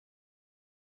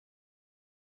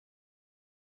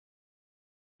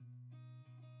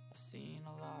seen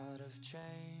a lot of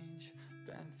change,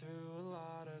 been through a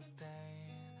lot of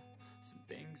pain. Some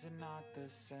things are not the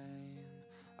same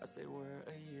as they were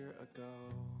a year ago,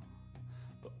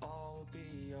 but all will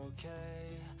be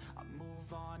okay. I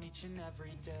move on each and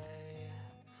every day.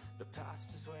 The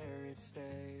past is where it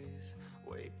stays,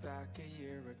 way back a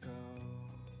year ago.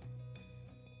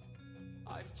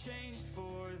 I've changed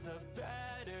for the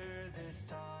better this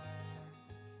time.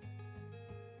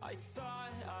 I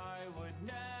thought I would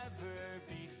never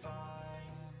be fine.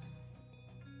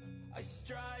 I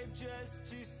strive just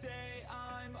to say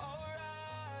I'm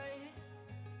alright,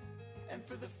 and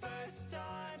for the first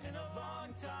time in a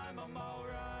long time I'm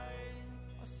alright.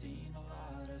 I've seen a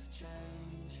lot of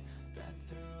change, been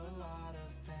through a lot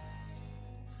of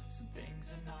pain. Some things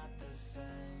are not the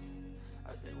same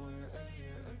as they were a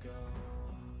year ago,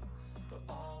 but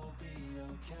all will be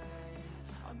okay.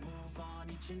 I move on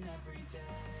each and every day.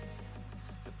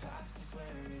 The past is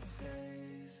where it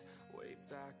stays, way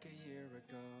back a year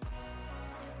ago.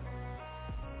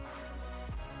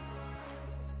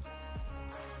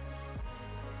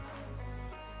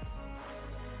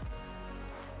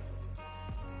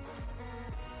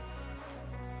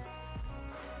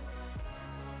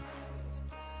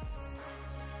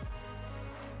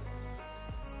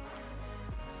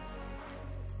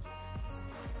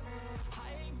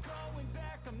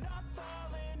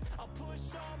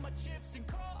 Chips and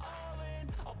call all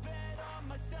in. I'll bet on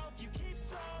myself, you keep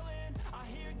stalling. I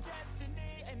hear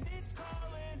destiny and it's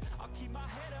calling. I'll keep my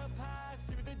head up high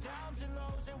through the downs and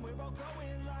lows, and we're all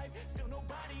going life. Still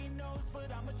nobody knows, but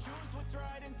I'ma choose what's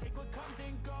right and take what comes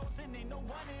and goes. And ain't no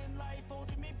one in life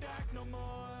holding me back no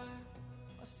more.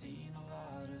 I've seen a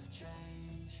lot of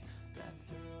change, been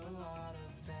through a lot of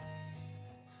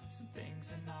pain. Some things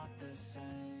are not the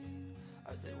same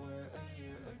as they were a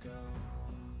year ago,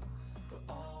 but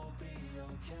all will be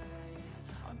okay.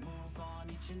 I move on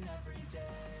each and every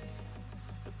day.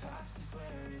 The past is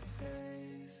where it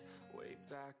stays, way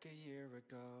back a year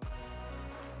ago.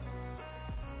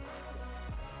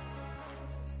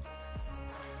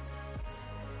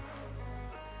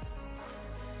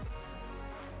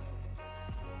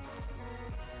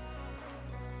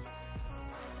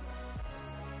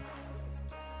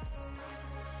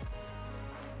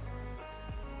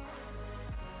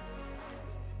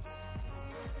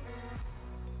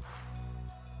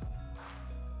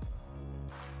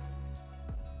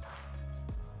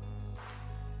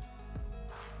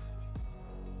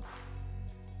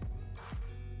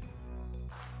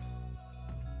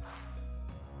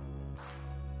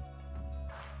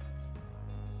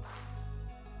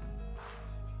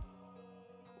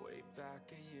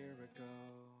 Back a year ago.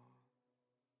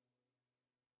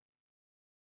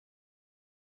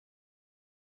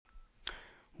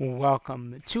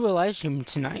 Welcome to a live stream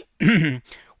tonight. We're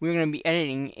going to be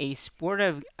editing a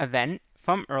sportive event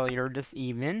from earlier this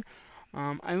evening.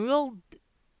 I will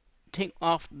take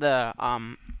off the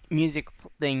music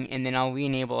thing, and then I'll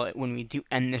re-enable it when we do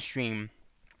end the stream.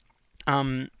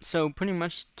 So pretty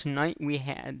much tonight we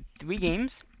had 3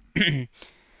 games.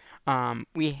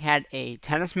 We had a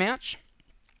tennis match,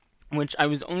 which I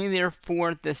was only there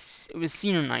for this. It was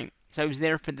senior night, so I was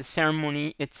there for the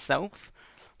ceremony itself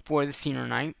for the senior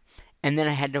night, and then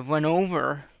I had to run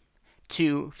over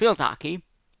to field hockey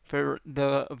for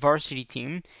the varsity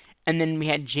team, and then we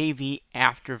had JV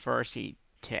after varsity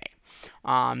today.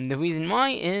 The reason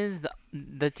why is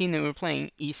the team that we were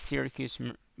playing, East Syracuse,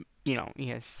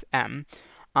 ESM,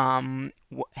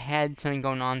 had something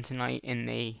going on tonight, and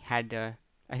they had to.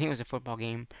 I think it was a football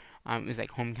game. It was like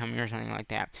homecoming or something like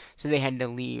that. So they had to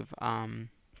leave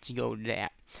to go to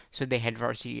that. So they had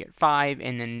varsity at 5,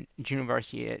 and then junior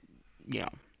varsity at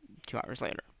 2 hours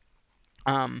later.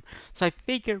 So I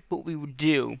figured what we would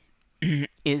do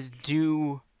is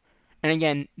do, and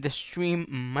again, the stream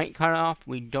might cut off.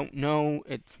 We don't know.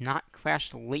 It's not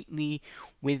crashed lately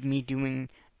with me doing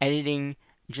editing.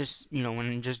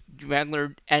 When just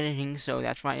regular editing, so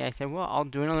that's why I said, well, I'll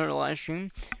do another live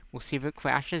stream. We'll see if it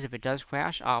crashes. If it does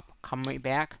crash, I'll come right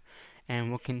back, and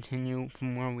we'll continue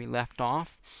from where we left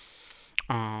off.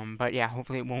 But yeah,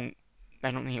 hopefully it won't. I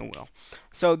don't think it will.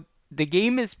 So the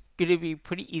game is going to be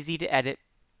pretty easy to edit.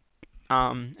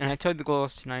 And I told the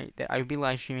goals tonight that I would be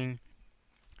live streaming,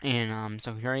 and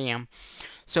so here I am.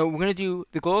 So we're going to do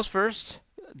the goals first,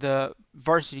 the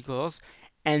varsity goals,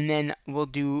 and then we'll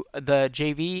do the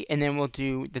JV, and then we'll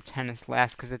do the tennis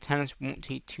last, because the tennis won't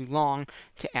take too long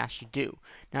to actually do.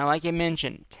 Now, like I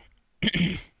mentioned,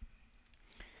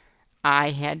 I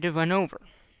had to run over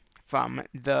from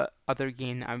the other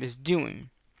game that I was doing,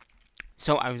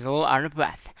 so I was a little out of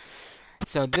breath.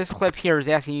 So this clip here is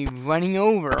actually running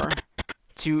over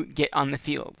to get on the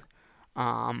field.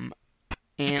 And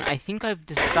I think I've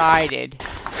decided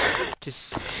to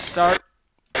start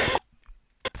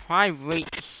probably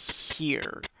right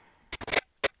here.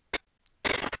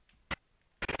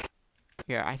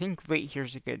 Yeah, I think right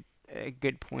here's a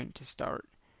good point to start.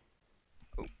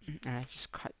 Oh, and I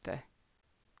just cut the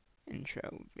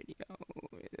intro video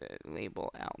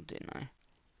label out, didn't I?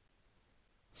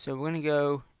 So we're gonna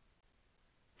go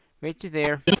right to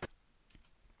there.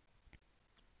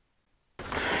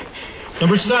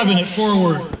 Number 7 at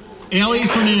forward, Ali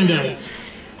Fernandez.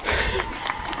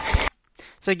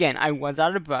 So again, I was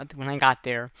out of breath when I got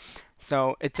there,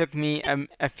 so it took me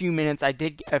a few minutes. I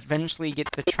did eventually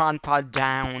get the trod pod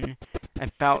down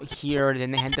about here, then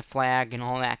they had the flag and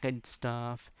all that good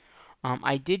stuff.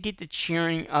 I did get the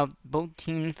cheering of both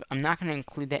teams. I'm not going to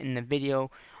include that in the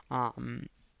video.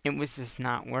 It was just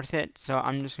not worth it, so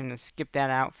I'm just going to skip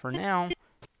that out for now.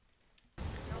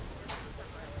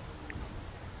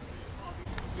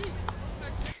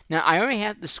 Now, I already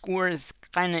have the scores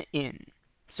kind of in.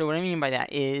 So what I mean by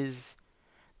that is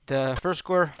the first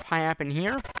score high up in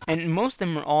here, and most of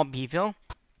them were all Bville.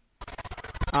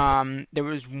 There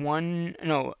was one,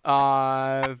 no,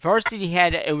 varsity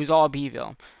had, it was all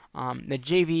Bville. The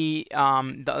JV,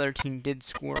 the other team did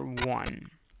score 1.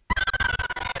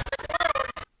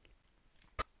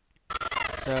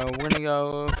 So we're gonna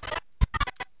go.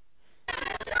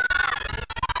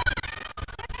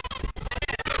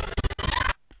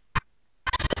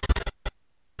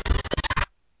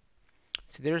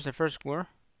 So there's the first score.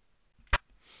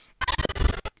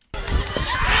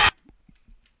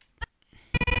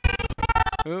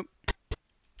 Oop.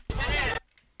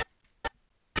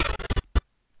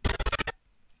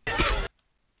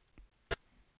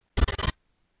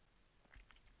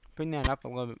 Bring that up a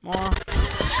little bit more.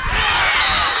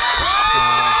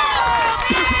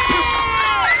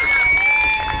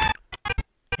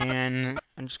 And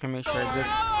I'm just gonna make sure this.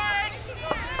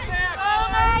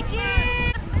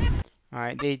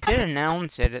 Alright, they did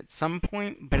announce it at some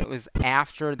point, but it was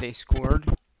after they scored.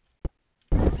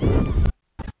 I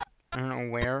don't know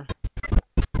where.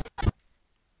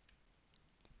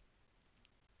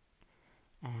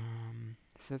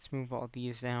 So let's move all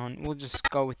these down. We'll just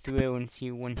go through and see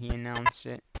when he announced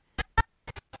it.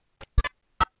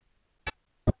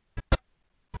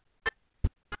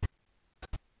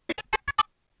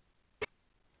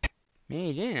 Maybe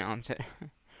he didn't announce it.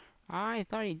 I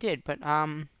thought he did, but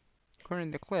according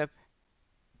to the clip,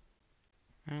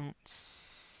 I don't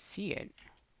see it.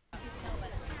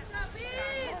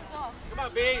 Come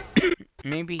on, B.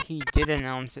 Maybe he did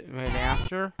announce it right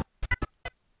after.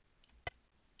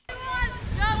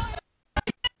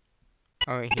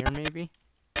 Oh, right here maybe?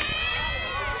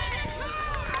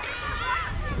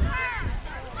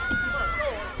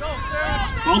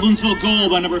 Baldwinsville goal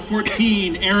by number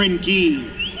 14, Aaron Gee.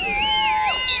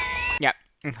 Yep.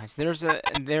 Okay, so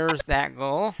there's that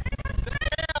goal.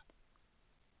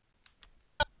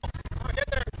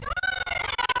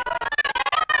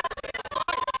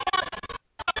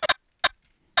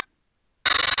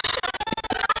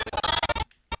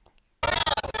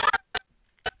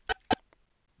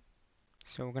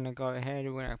 So we're gonna go ahead,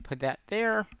 we're gonna put that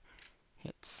there.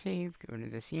 Hit save, go to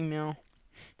this email.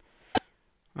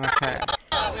 Okay.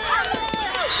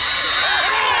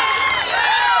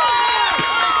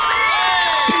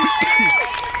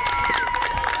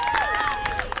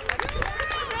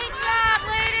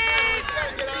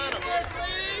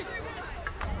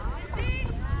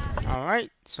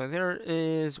 Alright, so there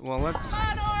is, well, let's...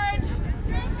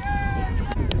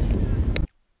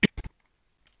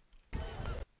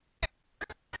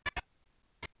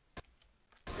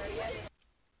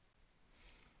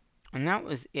 And that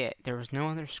was it. There was no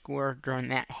other score during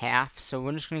that half, so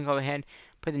we're just going to go ahead and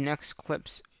put the next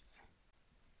clips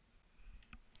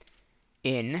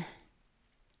in.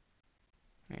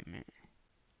 Wait a minute.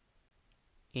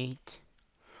 8.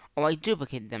 Oh, I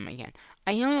duplicated them again.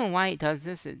 I don't know why it does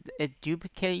this. It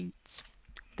duplicates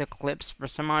the clips for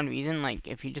some odd reason. Like,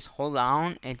 if you just hold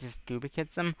down, it just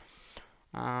duplicates them.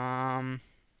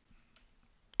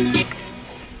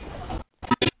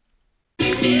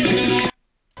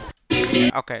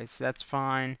 Okay, so that's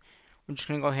fine. We're just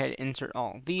gonna go ahead and insert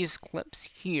all these clips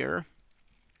here.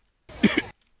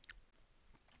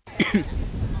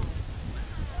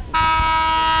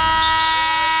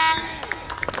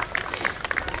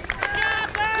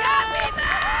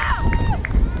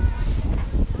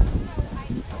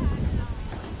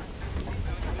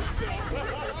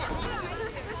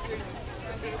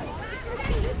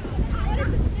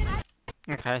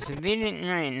 Okay, so they didn't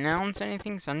really announce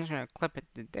anything, so I'm just gonna clip it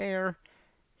to there.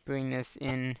 Bring this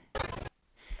in,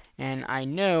 And I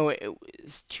know it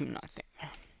was 2-0.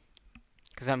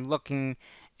 Because I'm looking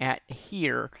at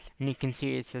here, and you can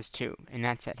see it says 2, and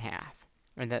that's at half.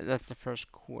 Or that's the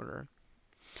first quarter.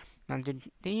 Now, did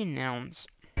they announce...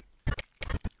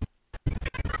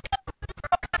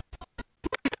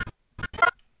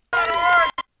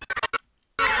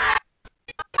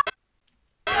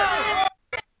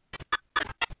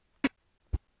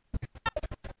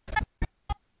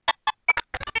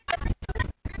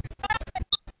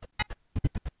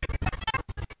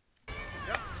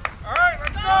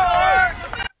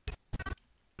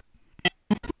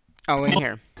 Oh, in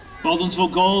here.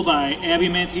 Baldwinsville goal by Abby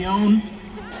Mantione,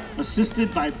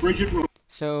 assisted by Bridget Roy.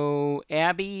 So,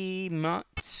 Abby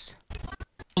Mutz.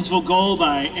 Baldwinsville goal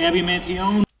by Abby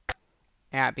Mantione.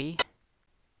 Abby.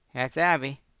 That's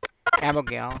Abby.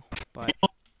 Abigail, but...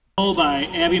 Goal by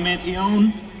Abby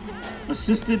Mantione,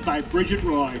 assisted by Bridget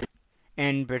Roy.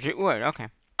 And Bridget Wood, okay.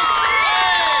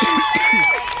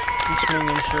 Just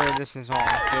making sure this is all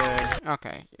good.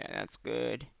 Okay, yeah, that's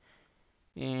good.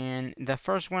 And the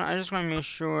first one, I just want to make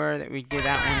sure that we did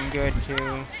that one good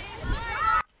too.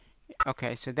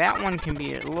 Okay, so that one can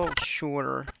be a little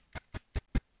shorter.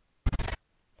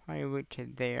 Probably wait to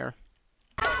there.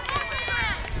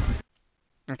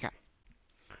 Okay.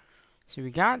 So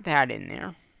we got that in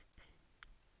there.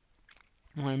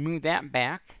 I'm going to move that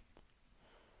back.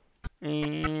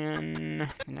 And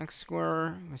the next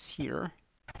score was here.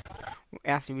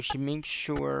 Actually, we should make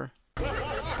sure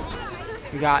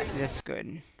we got this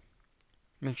good.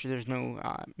 Make sure there's no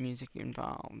music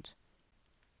involved.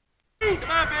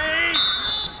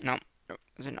 No, it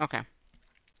wasn't. Okay.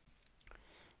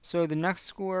 So the next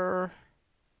score,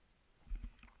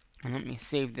 and let me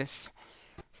save this.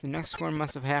 So the next score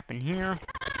must have happened here.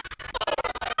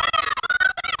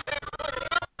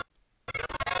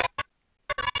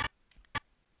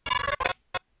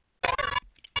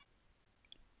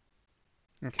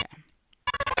 Okay.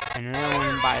 And another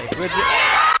one by Bridget.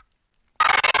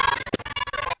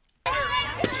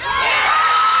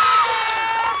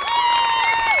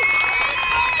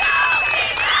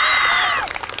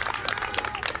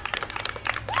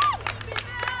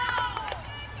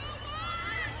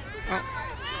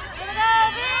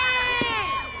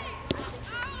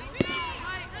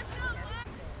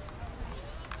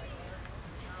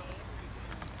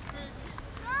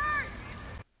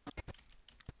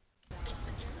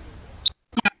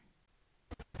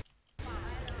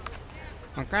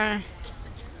 Okay.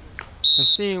 Let's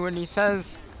see what he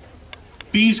says.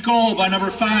 B's goal by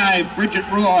number 5, Bridget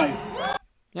Roy.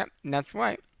 Yep, that's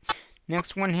right.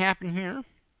 Next one happened here.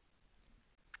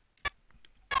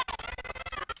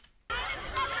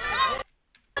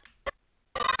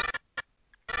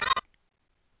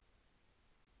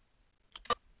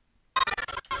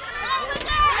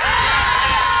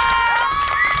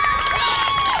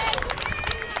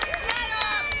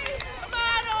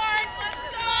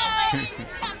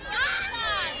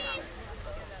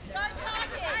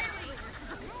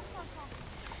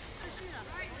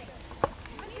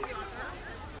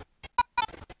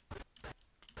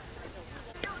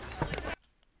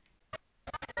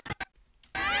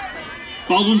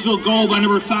 Baldwinsville goal by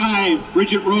number 5,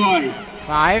 Bridget Roy.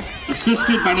 5.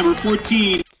 Assisted by number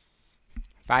 14.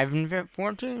 5 and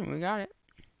 14. We got it.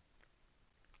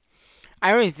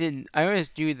 I always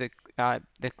do the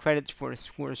credits for the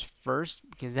scores first,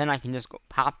 because then I can just go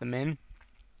pop them in,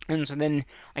 and so then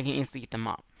I can instantly get them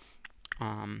up.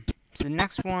 So the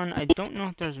next one, I don't know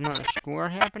if there's another score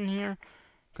happen here,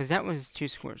 because that was 2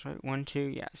 scores, right? 1, 2,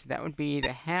 yeah. So that would be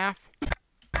the half.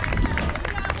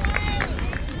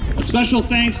 A special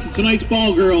thanks to tonight's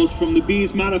ball girls from the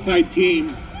Bees modified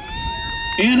team: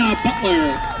 Anna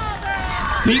Butler,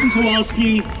 Peyton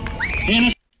Kowalski,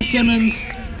 Hannah Simmons,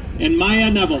 and Maya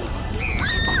Neville.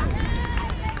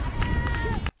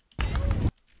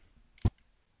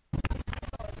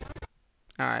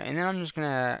 Alright, and then I'm just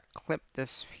gonna clip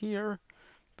this here,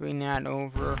 bring that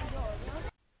over,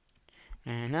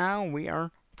 and now we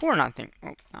are 4-0.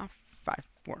 Oh, not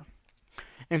 5-4.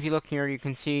 And if you look here, you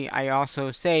can see I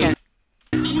also say yeah.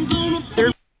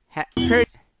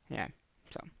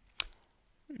 So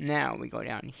now we go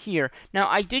down here. Now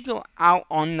I did go out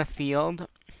on the field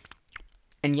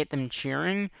and get them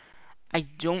cheering. I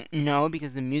don't know,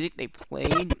 because the music they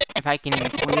played, if I can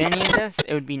include any of this,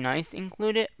 it would be nice to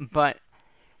include it, but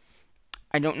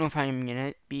I don't know if I'm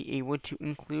gonna be able to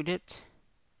include it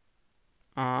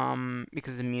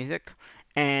because of the music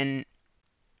and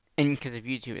because of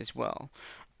YouTube as well.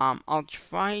 I'll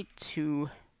try to.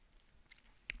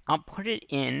 I'll put it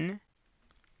in.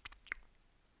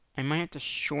 I might have to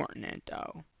shorten it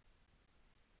though,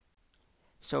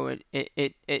 so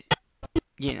it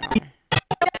you know.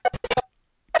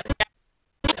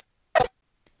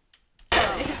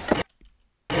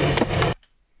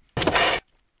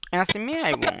 Asking me,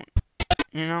 I won't.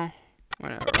 You know,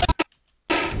 whatever.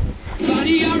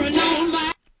 Buddy, you're an old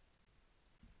man.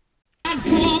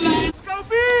 Poor man. Go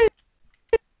be.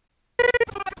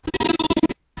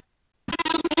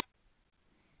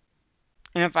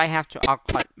 And if I have to, I'll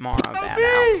cut more of that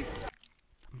out.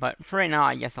 But for right now,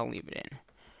 I guess I'll leave it in.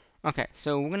 Okay,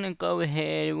 so we're gonna go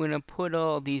ahead. We're gonna put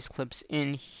all these clips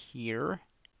in here.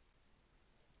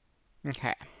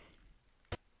 Okay.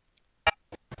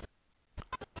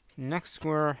 Next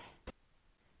square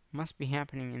must be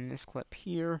happening in this clip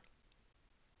here.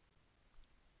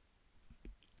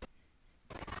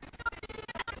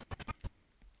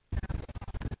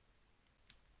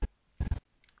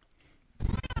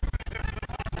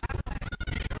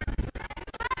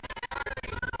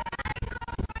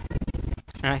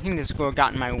 And I think the score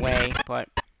got in my way, but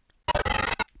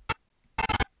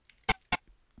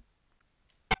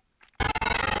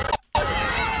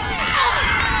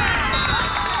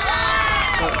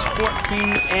so it's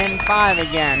 14-5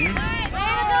 again.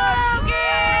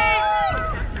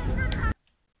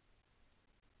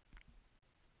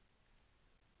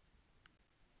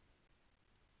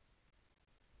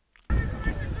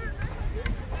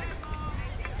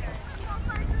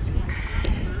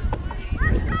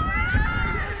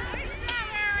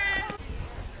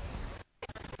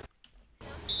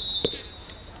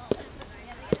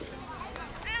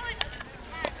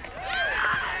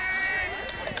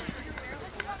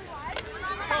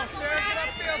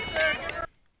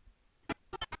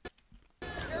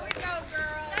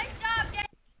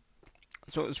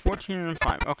 So it was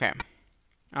 14-5. Okay.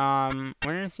 When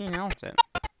does he announce it?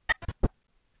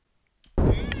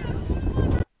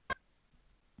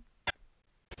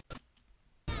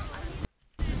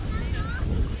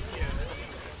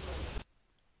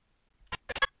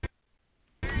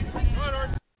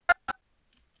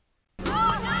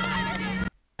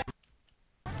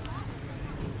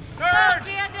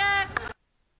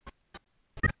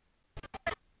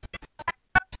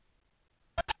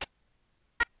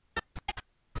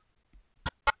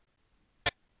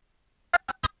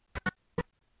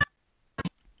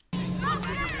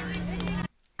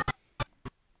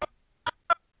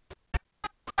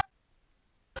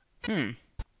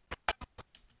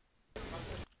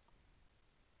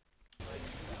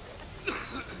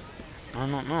 I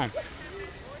don't know.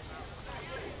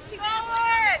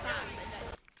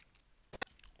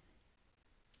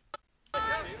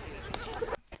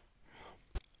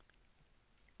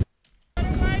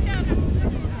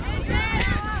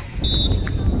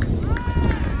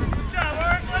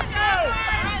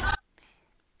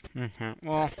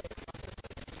 Well.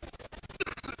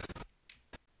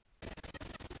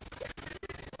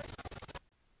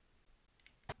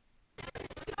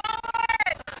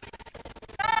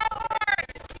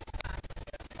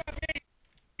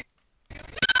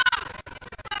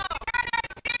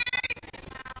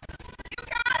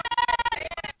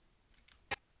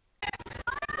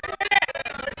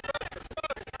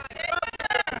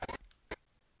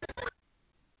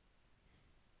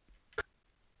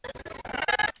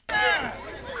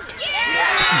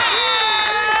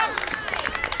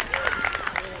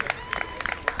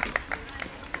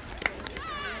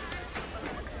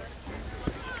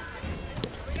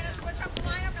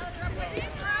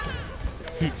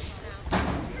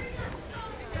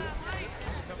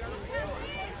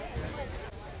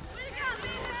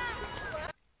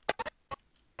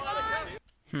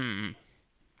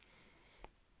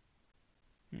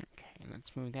 Okay,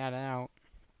 let's move that out.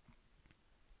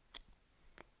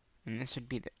 And this would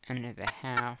be the end of the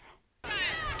half.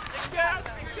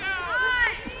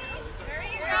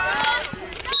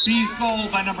 Bees goal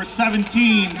by number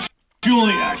 17,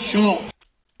 Julia Schultz.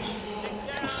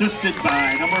 Assisted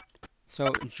by number...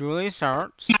 So, Julia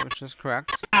starts, which is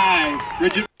correct. 5,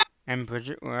 Bridget. And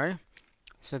Bridget Roy.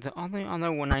 So the only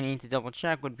other one I need to double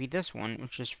check would be this one,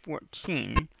 which is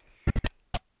 14.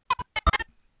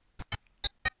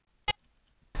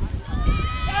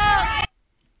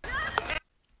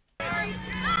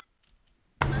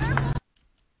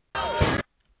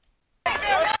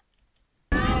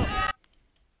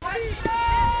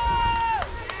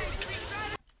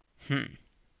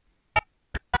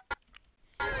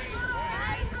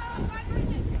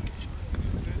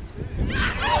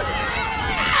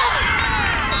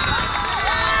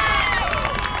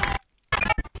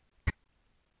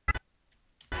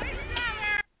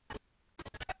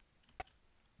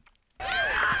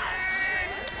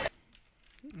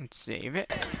 Let's save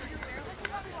it.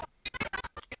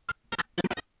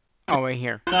 Oh, right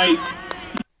here. Night.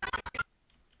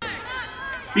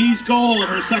 B's goal,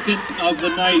 her second of the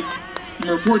night.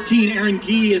 Number 14, Erin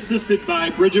Gee, assisted by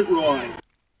Bridget Roy.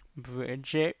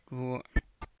 Bridget Roy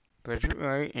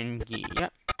and Gee.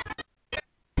 Yep.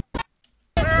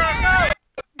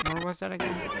 Where was that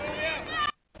again?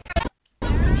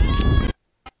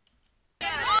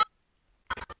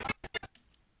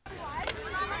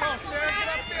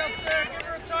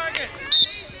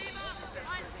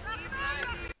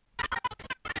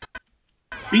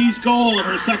 B's goal,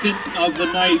 her second of the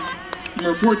night.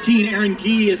 Number 14, Erin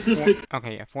Gee, assisted.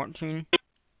 Okay, yeah, 14.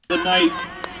 The night.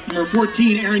 Number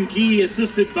 14, Erin Gee,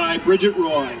 assisted by Bridget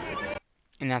Roy.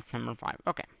 And that's number 5.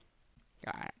 Okay.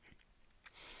 Got it.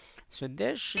 So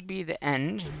this should be the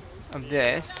end of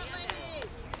this.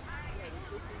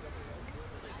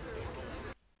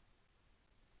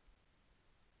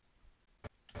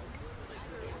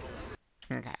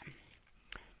 Okay.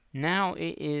 Now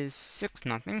it is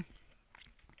 6-0.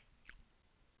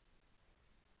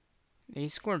 They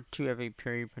scored 2 every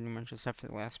period pretty much, except for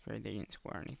the last period they didn't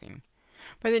score anything.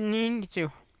 But they needed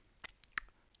to.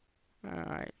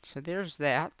 Alright, so there's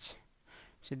that.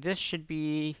 So this should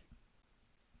be...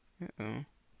 Uh-oh.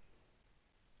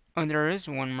 Oh, there is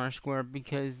one more score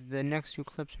because the next 2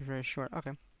 clips are very short.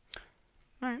 Okay.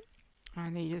 Alright.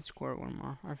 They did score one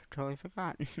more. I totally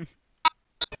forgot.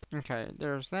 Okay,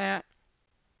 there's that.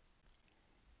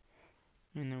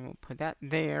 And then we'll put that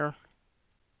there.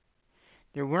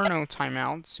 There were no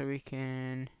timeouts, so we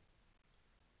can...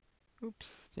 Oops,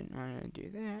 didn't want to do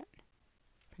that.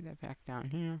 Put that back down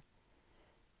here.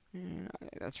 And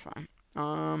that's fine.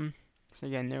 So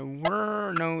again, there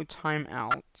were no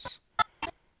timeouts.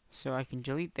 So I can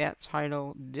delete that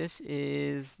title. This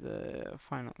is the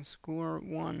final score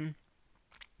one.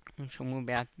 Which will move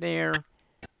back there.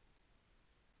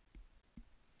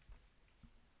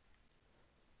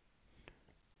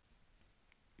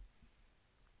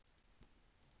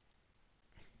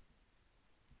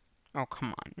 Oh,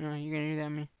 come on. You gonna do that,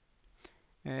 me?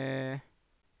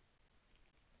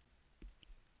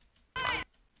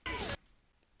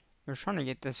 We're trying to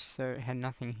get this so it had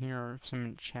nothing here or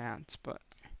some chats, but...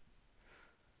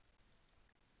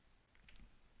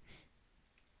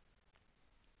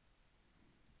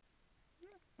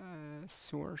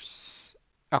 source...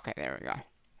 Okay, there we go.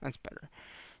 That's better.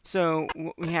 So,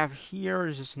 what we have here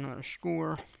is just another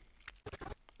score.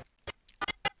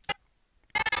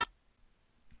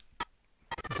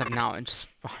 Except now it just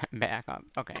brought it back up.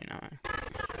 Okay, no.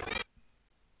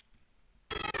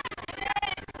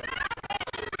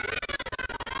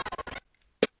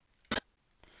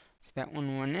 So that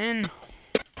one went in.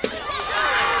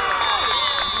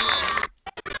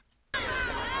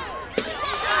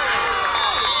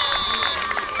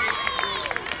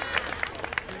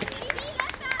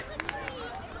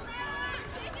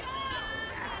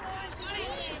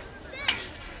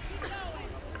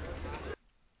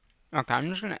 Okay, I'm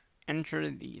just going to enter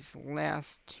these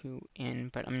last 2 in,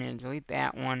 but I'm going to delete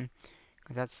that one,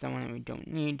 because that's the one that we don't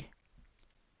need.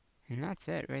 And that's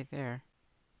it right there.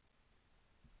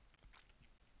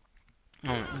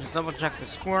 Oh, just double check the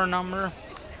score number.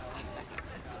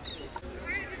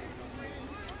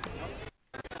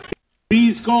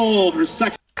 B's goal, her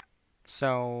second.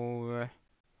 So,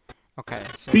 okay.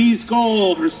 So B's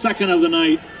goal, her second of the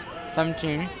night.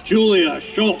 17. Julia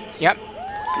Schultz. Yep.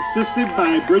 Assisted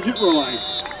by Bridget Roy.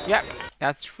 Yep,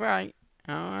 that's right.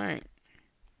 Alright.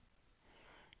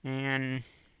 And...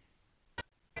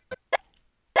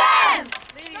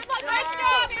 Ladies, nice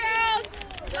job, girls!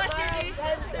 Let's do these.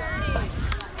 10:30.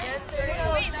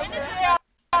 10:30. Wait,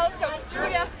 let's go.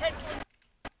 Julia.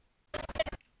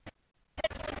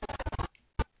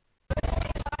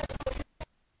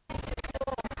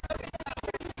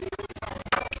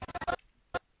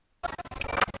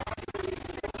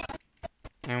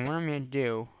 And what I'm going to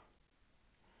do,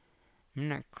 I'm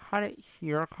going to cut it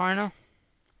here, kind of,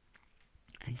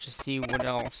 and just see what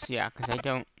else, yeah, because I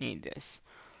don't need this,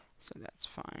 so that's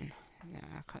fine.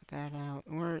 Yeah, cut that out.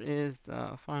 Where is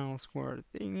the final score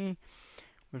thingy,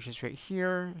 which is right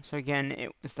here. So again,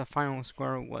 it was the final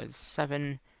score was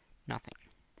 7-0.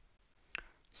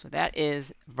 So that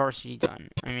is varsity done.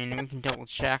 I mean, we can double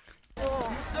check.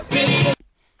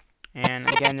 And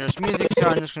again, there's music, so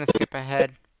I'm just going to skip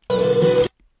ahead.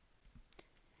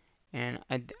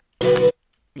 And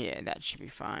yeah, that should be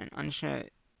fine. I'm just gonna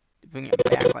bring it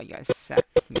back like I said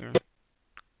here.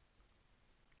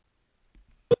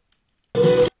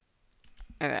 And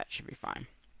that should be fine.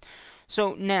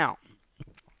 So now,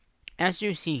 as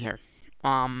you see here,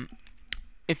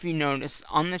 if you notice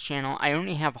on the channel, I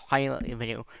only have a highlight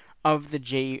video of the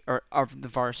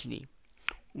varsity.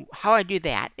 How I do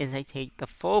that is I take the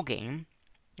full game,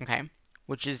 okay,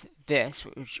 which is this,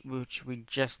 which we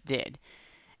just did.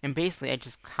 And basically, I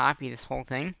just copy this whole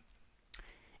thing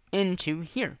into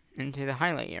here, into the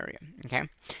highlight area, okay?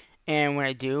 And what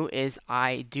I do is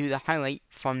I do the highlight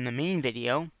from the main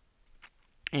video,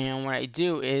 and what I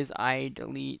do is I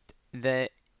delete the,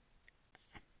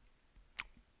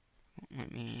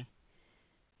 okay,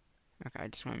 I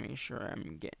just want to make sure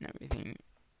I'm getting everything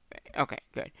right. Okay,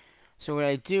 good. So what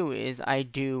I do is I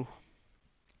do,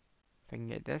 if I can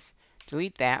get this,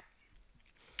 delete that,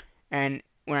 and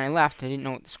when I left, I didn't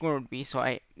know what the score would be, so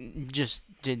I just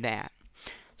did that.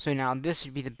 So now this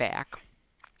would be the back,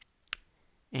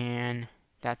 and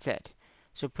that's it.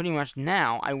 So pretty much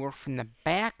now I work from the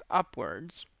back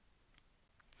upwards,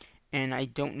 and I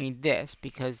don't need this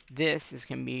because this is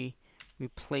going to be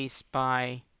replaced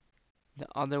by the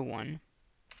other one,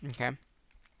 okay?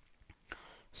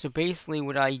 So basically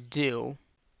what I do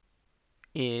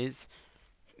is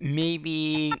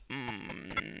maybe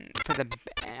for the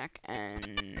back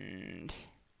end,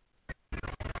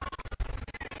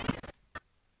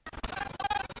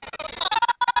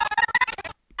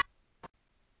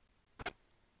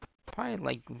 probably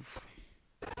like,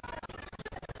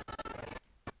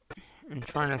 I'm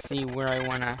trying to see where I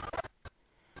want to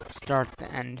start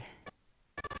the end.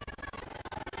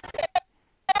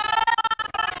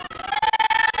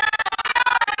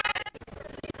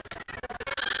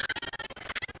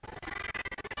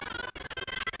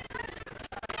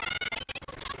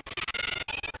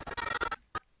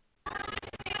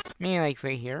 Maybe like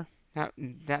right here.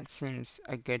 That seems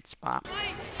a good spot.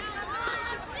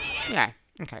 Yeah,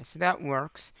 okay, so that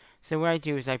works. So what I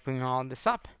do is I bring all this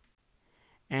up,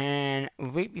 and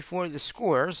right before the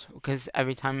scores, because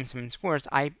every time someone scores,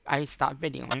 I stop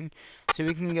videoing. So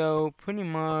we can go pretty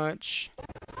much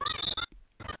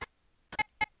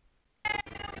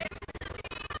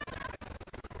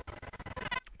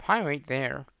probably right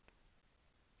there.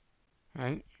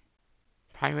 Right?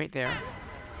 Probably right there.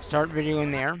 Start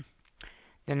videoing there.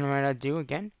 Then what I do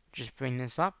again, just bring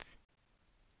this up.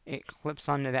 It clips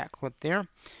onto that clip there.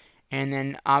 And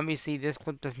then obviously this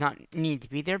clip does not need to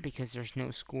be there because there's no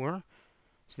score.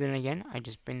 So then again, I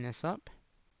just bring this up.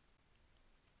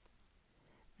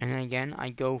 And then again, I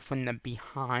go from the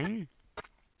behind.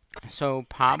 So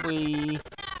probably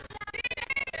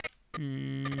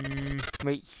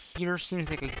right here seems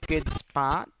like a good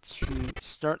spot to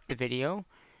start the video.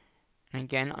 And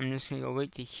again, I'm just going to go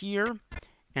right to here.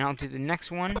 And I'll do the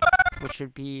next one, which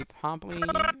would be probably,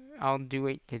 I'll do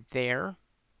it to there.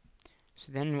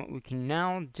 So then what we can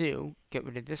now do, get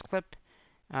rid of this clip.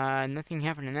 Nothing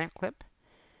happened in that clip.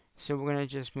 So we're going to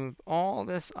just move all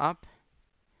this up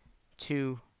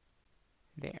to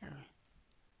there.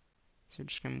 So we're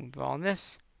just going to move all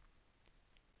this.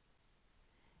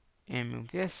 And move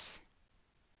this.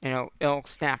 And it'll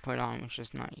snap right on, which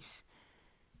is nice.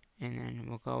 And then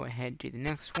we'll go ahead to the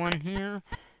next one here.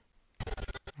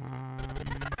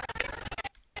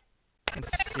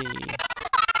 Let's see.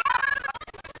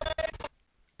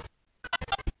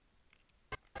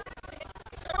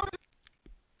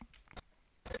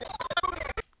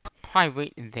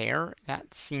 Probably right there.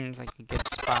 That seems like a good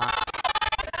spot.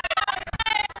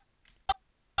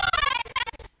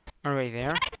 Or right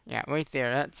there. Yeah, right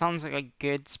there. That sounds like a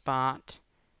good spot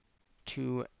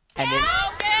to edit.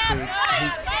 So he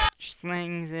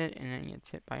slings it and then gets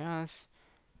hit by us.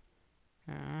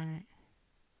 Alright.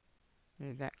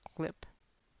 There's that clip.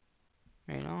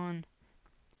 Right on.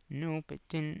 Nope, it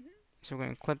didn't. So we're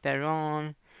going to clip that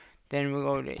on. Then we'll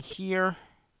go to here.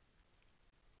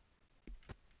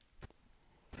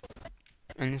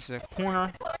 And this is a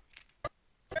corner.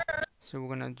 So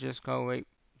we're going to just go right,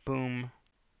 boom,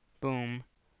 boom.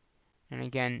 And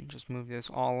again, just move this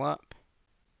all up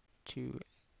to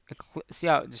see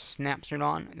how it just snaps it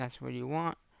on. That's what you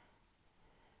want.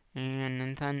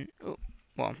 And then, oh,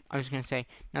 well, I was going to say,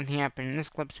 nothing happened in this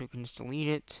clip, so we can just delete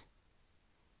it.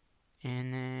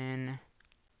 And then,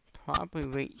 probably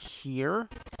right here.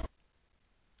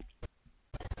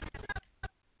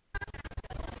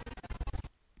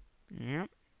 Yep.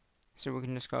 So we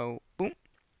can just go, boom.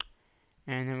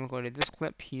 And then we'll go to this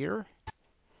clip here,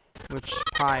 which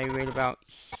probably right about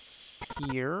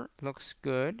here looks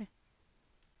good.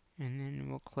 And then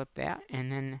we'll clip that,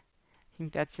 and then I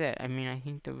think that's it. I mean, I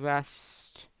think the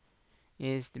rest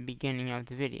is the beginning of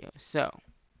the video, so,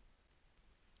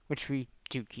 which we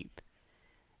do keep,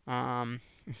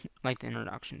 like the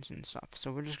introductions and stuff.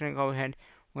 So we're just going to go ahead,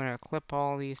 we're going to clip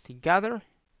all these together.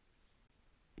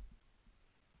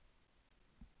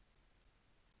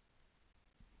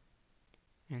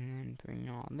 And then bring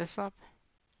all this up.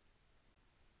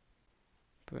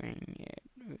 Bring it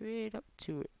right up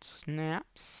to it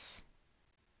snaps.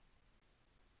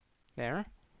 there.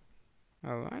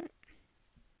 Alright.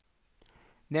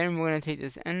 Then we're going to take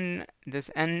this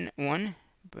N1,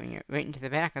 bring it right into the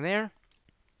back of there.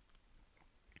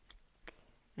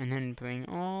 And then bring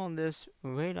all this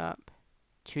right up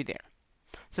to there.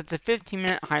 So it's a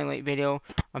 15-minute highlight video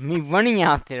of me running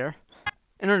out there,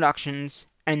 introductions,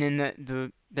 and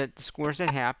then the scores that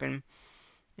happen,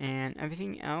 and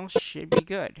everything else should be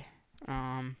good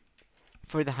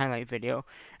for the highlight video.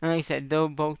 And like I said, they'll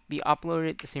both be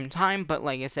uploaded at the same time, but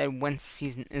like I said, once the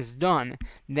season is done,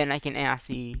 then I can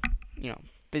actually,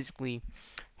 physically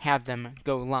have them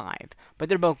go live. But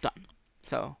they're both done.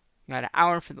 So you got an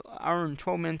hour for the hour and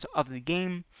 12 minutes of the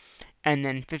game, and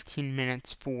then 15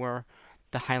 minutes for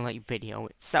the highlight video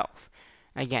itself.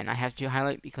 Again, I have to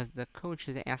highlight because the coach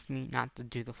has asked me not to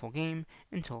do the full game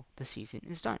until the season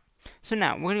is done. So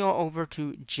now, we're going to go over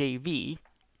to JV.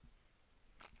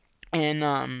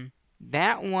 And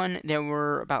that one, there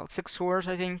were about 6 scores,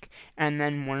 I think. And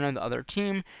then one of the other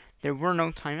team, there were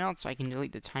no timeouts, so I can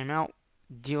delete the timeout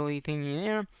dealy thingy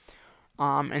there.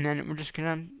 And then we're just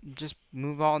going to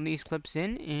move all these clips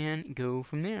in and go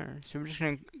from there. So we're just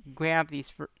going to grab these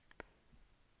for...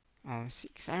 Oh, see,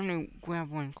 because I only grab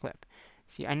one clip.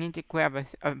 See, I need to grab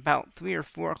about 3 or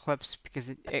 4 clips because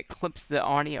it clips the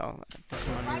audio for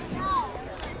some reason.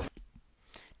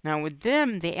 Now with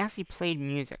them, they actually played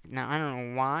music. Now I don't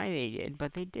know why they did,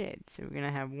 but they did. So we're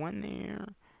gonna have one there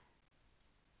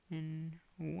and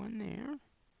one there.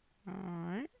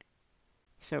 Alright.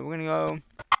 So we're gonna go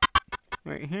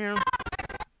right here.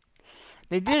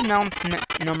 They did announce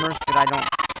numbers, but I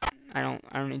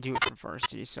don't do it for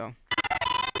varsity, so.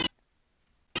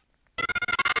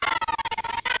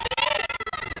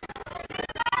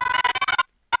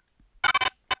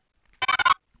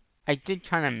 I did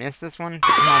kind of miss this one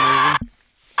for some reason.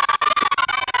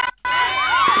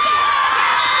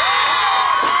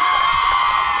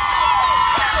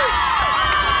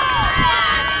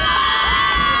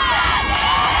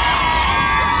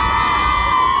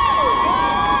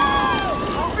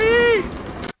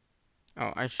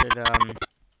 Oh, I should, Alright,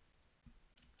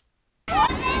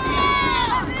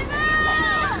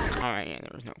 yeah,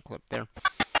 there was no clip there.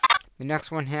 The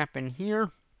next one happened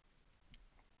here.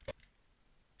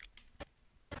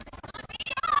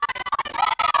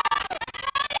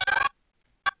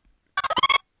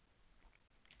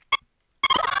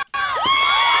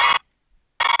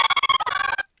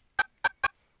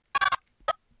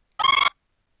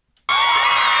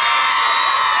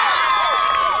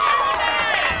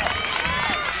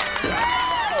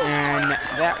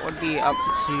 That would be up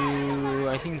to,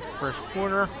 I think, first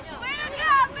quarter.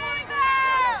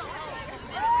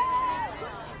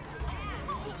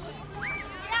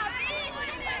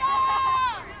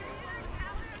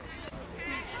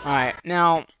 Alright,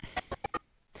 now,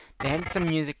 they had some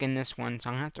music in this one, so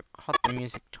I'm going to have to cut the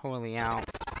music totally out.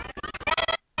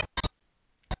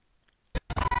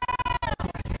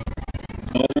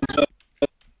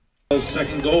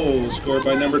 Second goal scored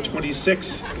by number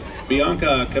 26,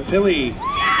 Bianca Capilli.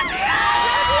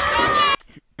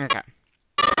 Okay.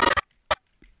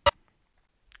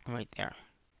 Right there.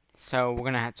 So we're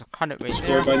gonna have to cut it right there.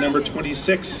 Scored by number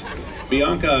 26,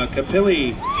 Bianca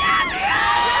Capilli.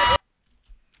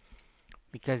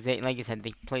 Because they, like I said,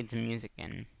 they played some music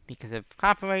in. Because of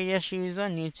copyright issues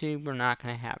on YouTube, we're not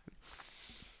gonna have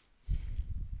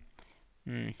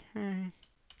it.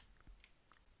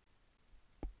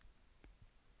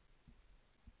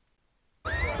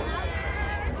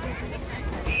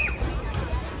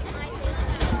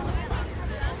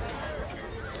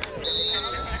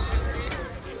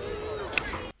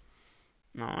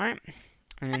 Alright,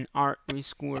 and then Art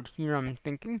rescored here, I'm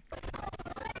thinking.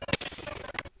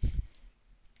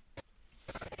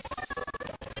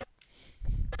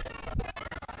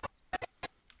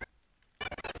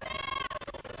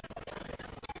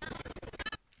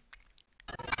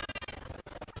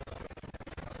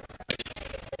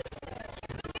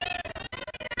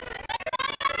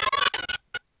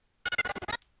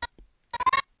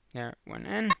 There it went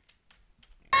in.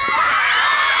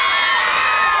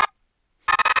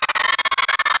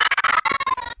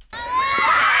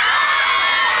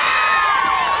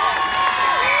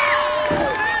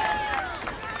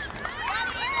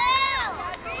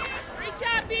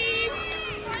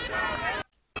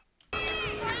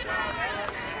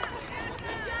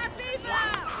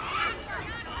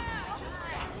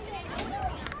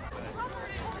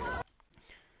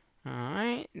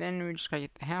 Alright, then we just gotta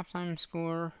get the halftime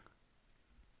score.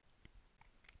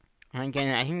 And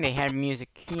again, I think they had music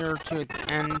here too at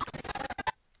the end.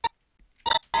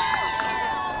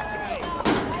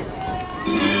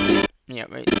 Yeah,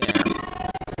 right there.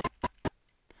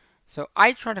 So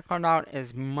I try to cut out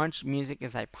as much music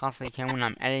as I possibly can when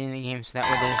I'm editing the game, so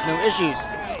that way there's no issues,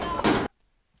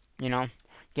 you know,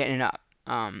 getting it up.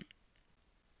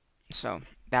 So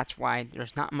that's why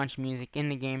there's not much music in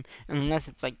the game, unless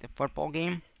it's like the football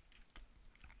game,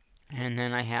 and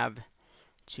then I have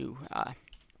to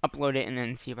upload it and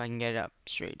then see if I can get it up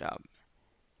straight up.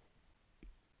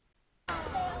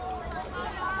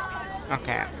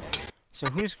 Okay, so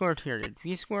who scored here? Did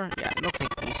we score? Yeah, it looks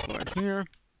like we scored here.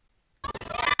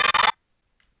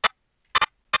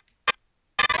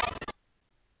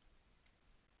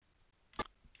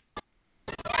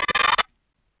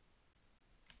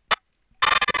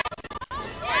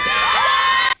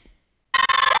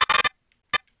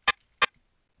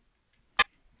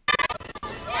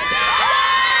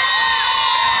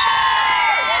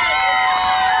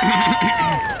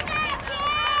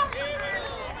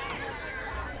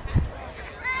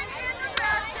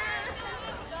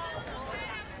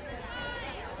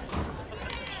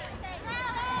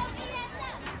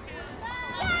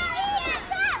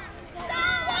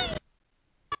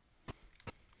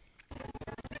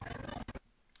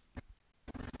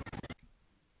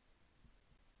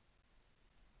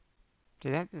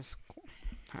 Did that just...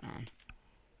 Hold on.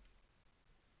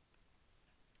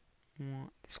 I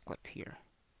want this clip here.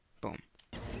 Boom.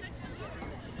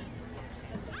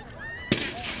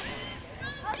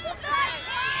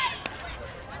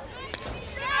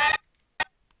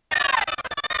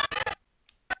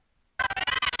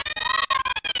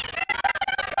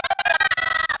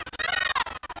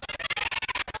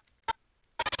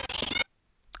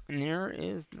 And there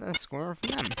is the score for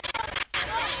them.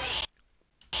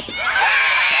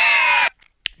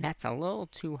 That's a little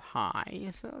too high,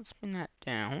 so let's bring that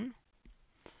down.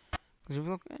 Because if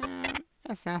we look,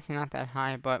 that's actually not that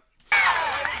high, but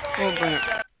we'll bring it.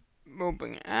 We'll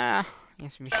bring it. I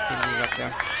guess we should leave it up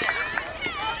there.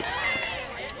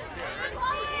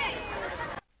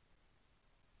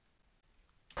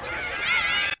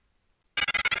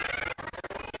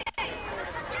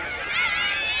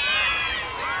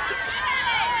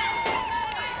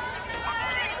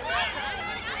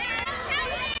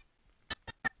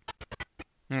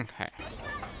 Okay.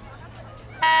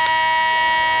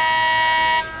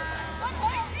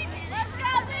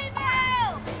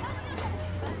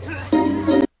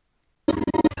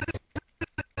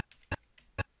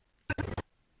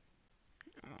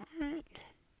 Alright.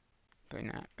 Bring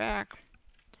that back.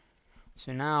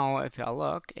 So now, if you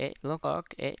look, it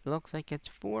looks like it's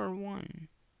 4-1.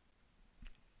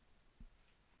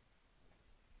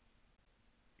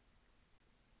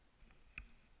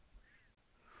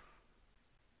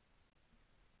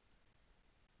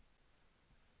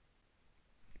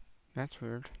 That's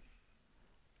weird.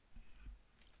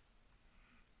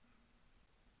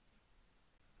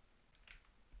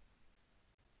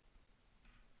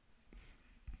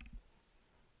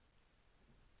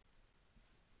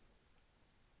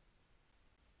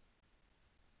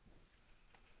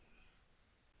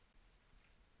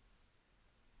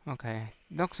 Okay,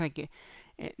 looks like it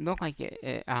looked like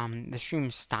the stream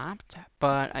stopped,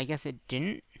 but I guess it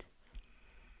didn't.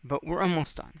 But we're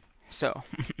almost done. So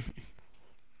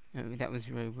that was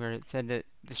really weird. It said that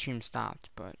the stream stopped,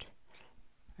 but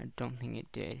I don't think it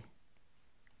did.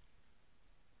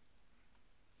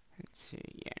 Let's see.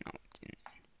 Yeah, no, it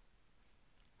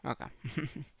didn't.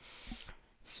 Okay.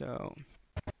 So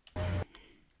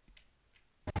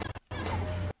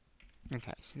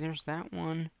okay, so there's that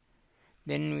one.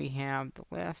 Then we have the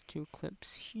last two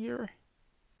clips here.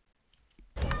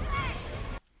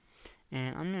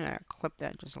 And I'm gonna clip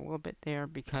that just a little bit there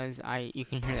because you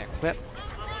can hear that clip.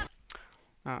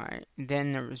 Alright,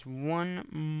 then there was one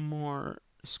more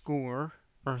score,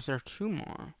 or is there two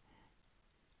more?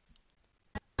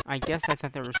 I guess I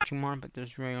thought there was two more, but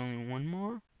there's really only one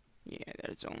more. Yeah,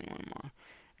 there's only one more.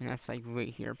 And that's like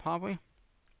right here, probably.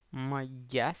 My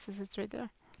guess is it's right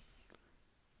there.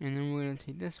 And then we're gonna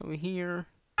take this over here.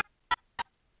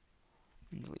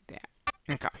 And delete that.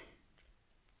 Okay.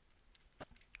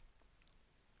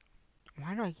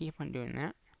 Why do I keep on doing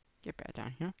that? Get back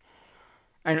down here.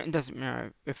 And it doesn't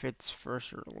matter if it's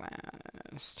first or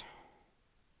last.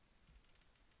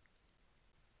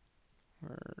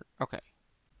 Okay.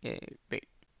 Wait.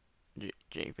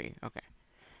 JV. Okay.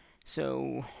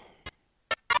 So.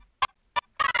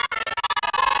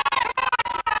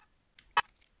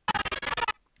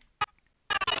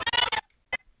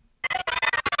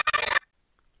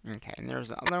 Okay, and there's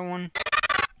the other one.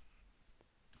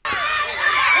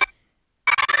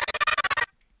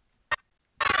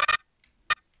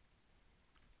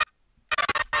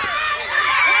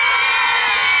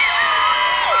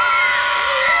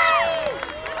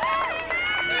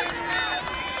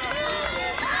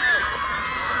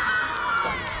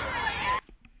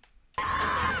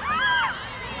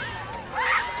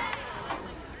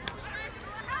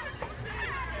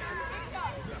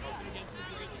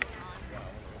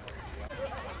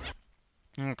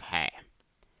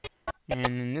 And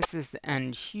then this is the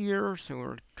end here, so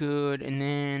we're good. And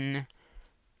then,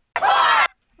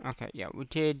 okay, yeah, we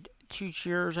did 2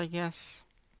 cheers, I guess.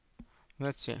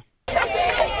 Let's see.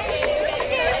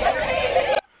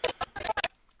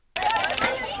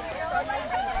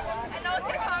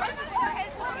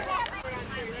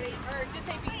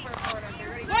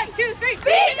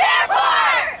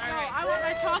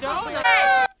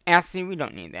 Actually, we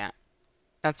don't need that.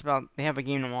 That's about, they have a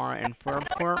game tomorrow in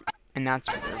Fairport, and that's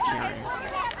what they're cheering.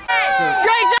 So,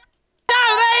 great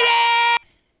job, lady!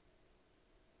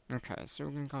 Okay, so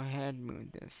we're gonna go ahead and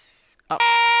move this up.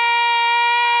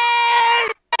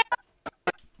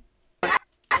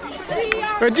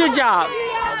 Good job!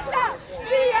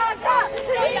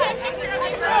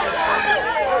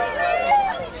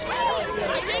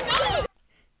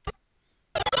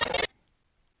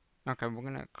 Okay, we're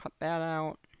gonna cut that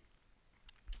out.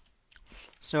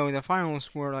 So the final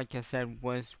score, like I said,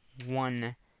 was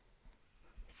 1-5.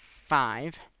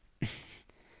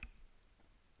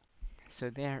 So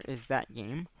there is that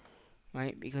game,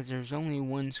 right? Because there's only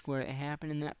 1 score that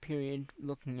happened in that period.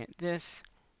 Looking at this,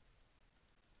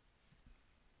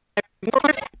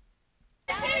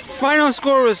 final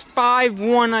score was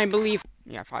 5-1, I believe.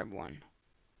 Yeah, 5-1.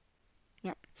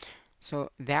 Yep.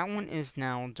 So that one is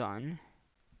now done.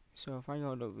 So if I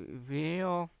go to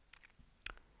reveal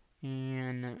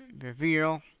and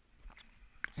reveal,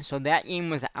 so that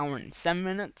game was 1 hour and 7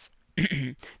 minutes.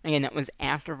 Again, that was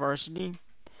after varsity.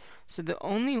 So the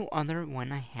only other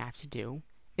one I have to do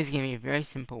is going to be a very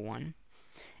simple one,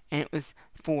 and it was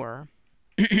for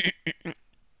the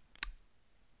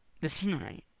senior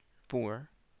night for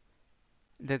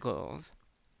the girls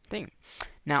thing.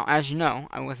 Now, as you know,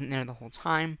 I wasn't there the whole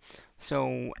time,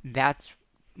 so that's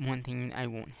one thing I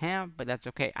won't have, but that's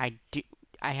okay.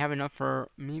 I have enough for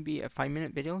maybe a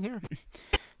 5-minute video here.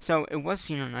 So it was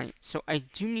senior night, so I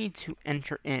do need to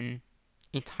enter in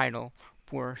a title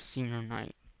for senior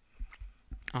night.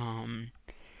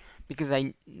 Because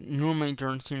I normally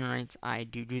during senior nights I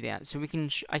do that, so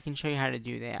I can show you how to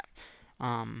do that.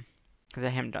 Because I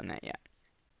haven't done that yet.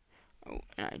 Oh,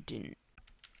 and I didn't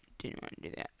want to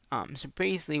do that. So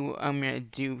basically what I'm gonna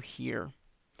do here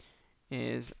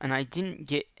is, and I didn't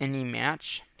get any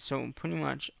match, so pretty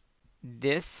much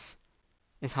this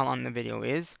is how long the video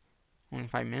is, only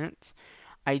 5 minutes.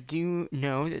 I do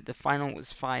know that the final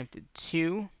was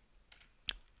 5-2,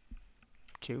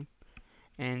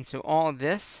 and so all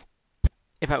this,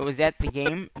 if I was at the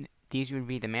game, these would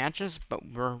be the matches, but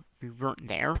we weren't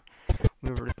there.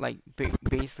 We were like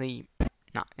basically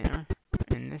not there,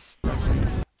 and this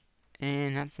doesn't,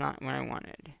 and that's not what I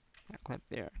wanted. That clip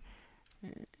there.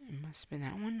 It must have been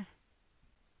that one.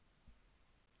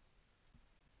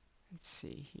 Let's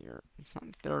see here. It's not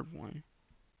the 3rd one.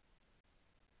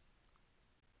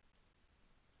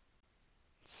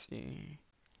 Let's see.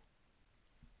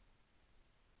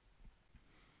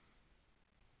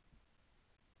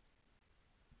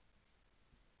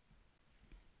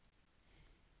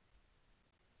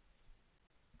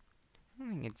 I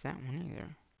don't think it's that one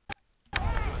either.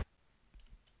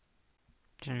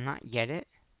 Did I not get it?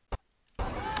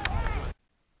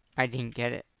 I didn't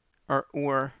get it.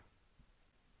 Or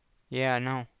yeah,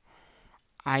 no.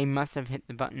 I must have hit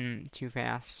the button too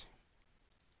fast.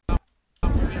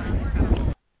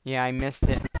 Yeah, I missed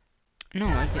it. No,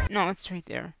 I didn't. No, it's right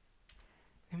there.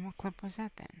 Then what clip was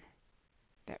that then?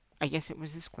 I guess it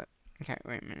was this clip. Okay,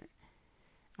 wait a minute.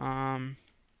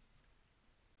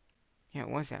 Yeah, it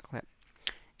was that clip.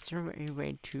 Is there a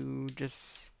way to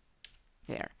just...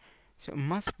 There. So it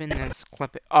must have been this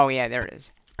clip. Oh, yeah, there it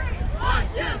is. 1,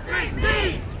 2, 3,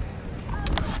 peace!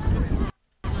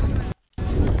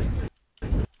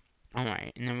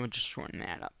 Alright, and then we'll just shorten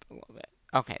that up a little bit.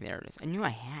 Okay, there it is. I knew I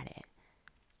had it.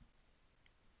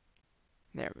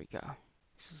 There we go.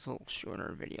 This is a little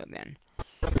shorter video then.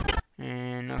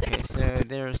 And, okay, so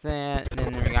there's that.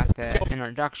 Then we got the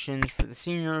introductions for the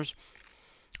seniors.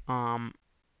 And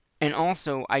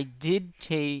also, I did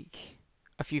take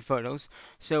a few photos.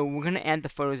 So we're going to add the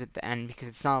photos at the end because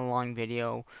it's not a long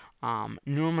video.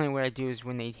 Normally what I do is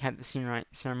when they have the senior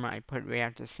ceremony, I put it right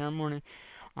after the ceremony.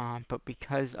 But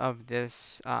because of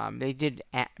this, they did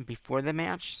before the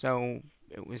match, so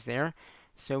it was there.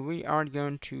 So we are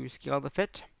going to scale the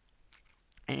fit,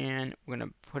 and we're going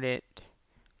to put it,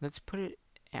 let's put it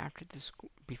after the score,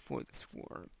 before the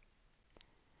score.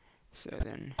 So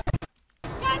then,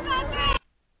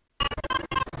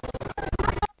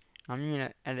 I'm going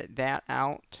to edit that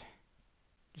out,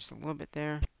 just a little bit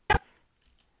there.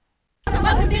 Keep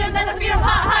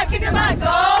your mind,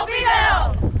 go be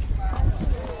held!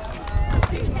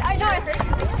 I know, I heard you.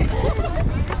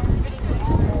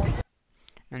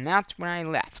 And that's when I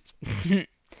left.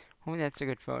 Oh, that's a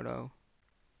good photo.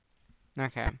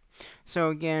 Okay, so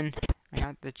again, I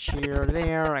got the chair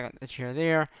there, I got the chair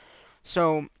there.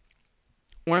 So,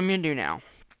 what I'm going to do now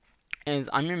is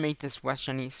I'm going to make this West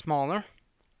Jenny smaller. I'm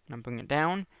going to bring it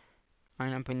down. I'm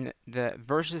going to bring the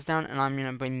verses down, and I'm going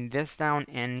to bring this down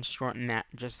and shorten that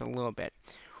just a little bit.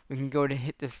 We can go to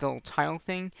hit this little title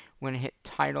thing. We're going to hit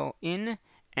title in,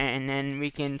 and then we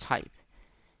can type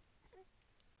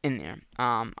in there.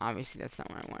 Obviously that's not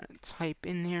what I want to type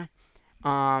in there.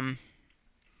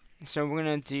 So we're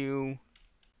going to do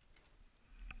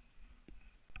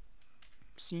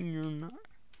senior,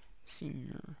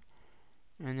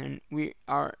 and then we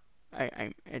are,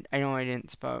 I know I didn't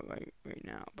spell it right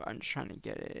now, but I'm just trying to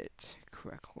get it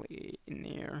correctly in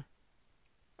there.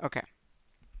 Okay.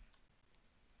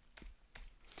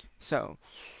 So,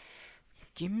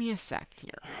 give me a sec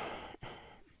here.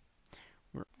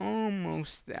 We're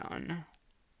almost done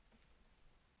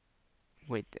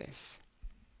with this.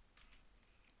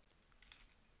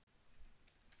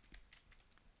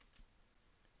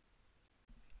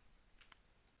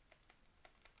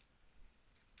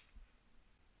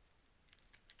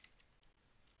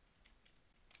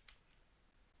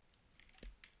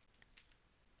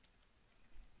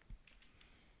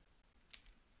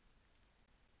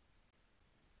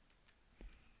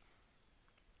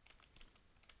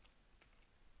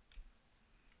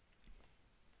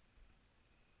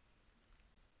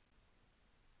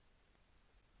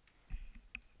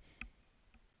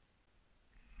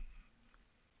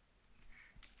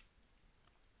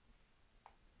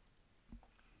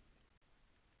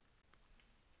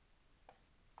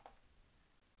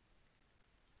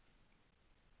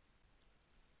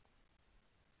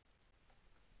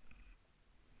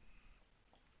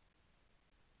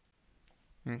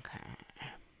 Okay.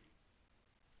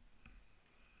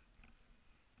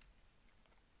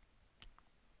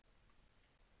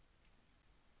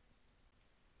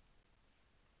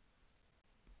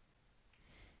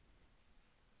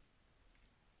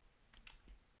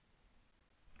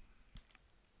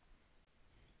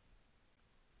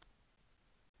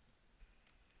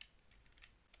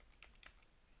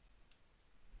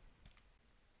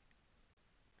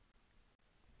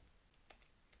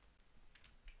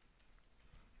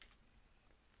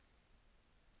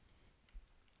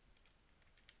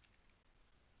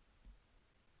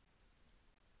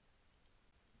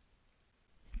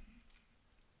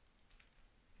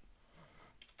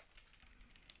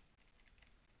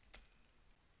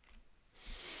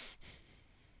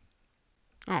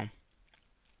 Oh.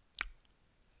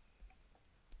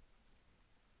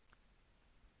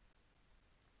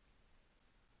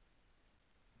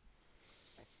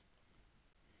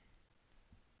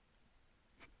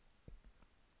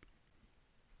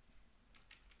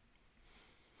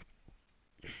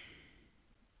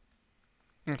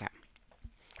 Okay.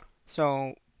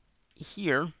 So,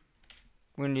 here,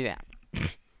 we're going to do that.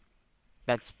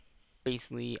 That's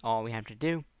basically all we have to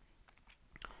do.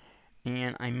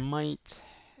 And I might,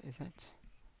 is that,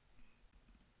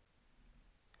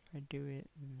 if I do it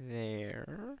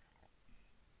there,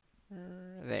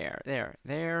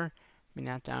 there, bring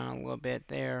that down a little bit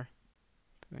there,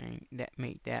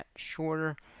 make that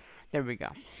shorter, there we go.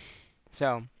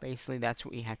 So, basically that's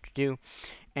what we have to do.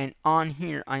 And on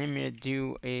here, I am going to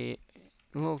do a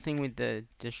little thing with the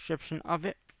description of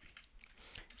it,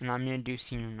 and I'm going to do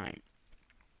senior night.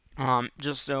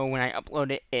 Just so when I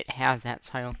upload it, it has that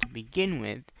title to begin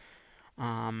with,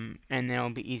 and then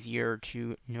it'll be easier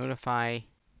to notify,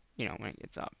 you know, when it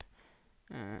gets up.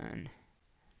 And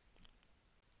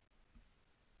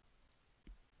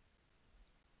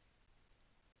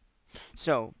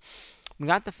so we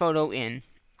got the photo in,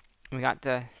 we got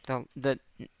the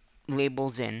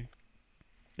labels in.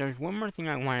 There's one more thing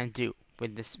I want to do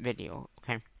with this video,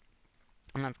 okay?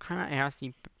 And I've kind of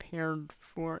actually prepared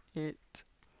for it.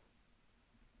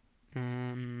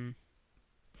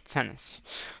 Tennis.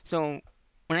 So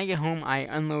when I get home, I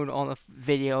unload all the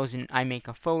videos and I make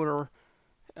a folder,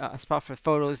 a spot for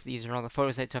photos. These are all the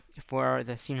photos I took for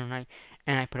the senior night,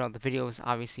 and I put all the videos.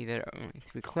 Obviously, there are only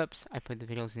 3 clips. I put the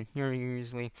videos in here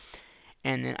usually,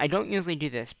 and then I don't usually do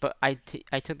this, but I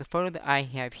took the photo that I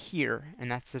have here,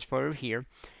 and that's this photo here,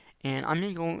 and I'm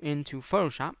gonna go into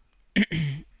Photoshop.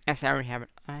 Yes, I already have it.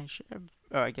 I should have.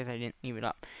 Oh, I guess I didn't leave it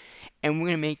up. And we're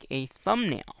gonna make a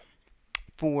thumbnail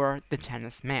for the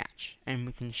tennis match, and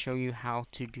we can show you how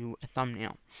to do a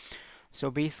thumbnail. So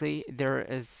basically, there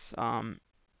is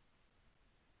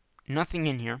nothing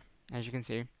in here, as you can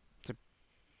see. It's a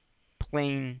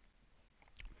plain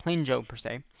Joe per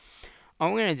se.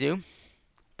 All we're gonna do,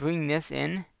 bring this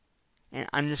in, and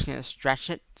I'm just gonna stretch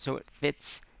it so it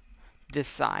fits this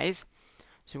size.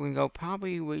 So we're going to go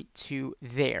probably right to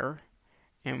there.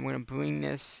 And we're going to bring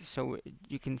this so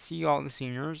you can see all the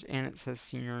seniors. And it says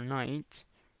senior night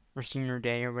or senior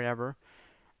day or whatever.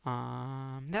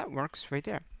 That works right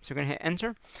there. So we're going to hit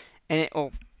enter. And it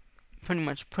will pretty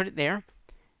much put it there.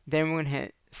 Then we're going to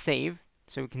hit save.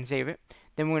 So we can save it.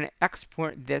 Then we're going to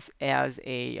export this as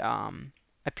a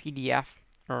PDF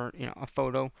or a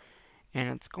photo.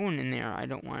 And it's going in there. I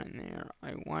don't want it in there.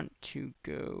 I want to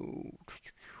go.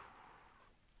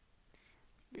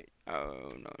 Oh,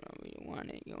 no, we don't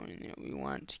want it going in there. We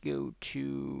want to go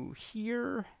to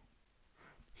here.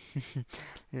 A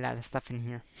lot of stuff in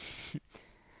here.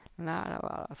 a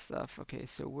lot of stuff. Okay,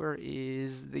 so where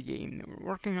is the game that we're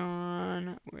working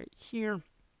on? Right here.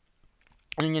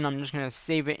 And again, I'm just going to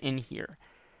save it in here.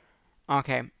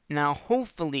 Okay, now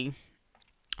hopefully,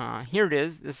 here it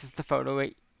is. This is the photo.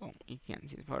 Wait, well, you can't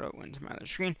see the photo. It went to my other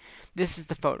screen. This is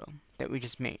the photo that we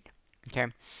just made. Okay,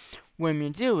 what I'm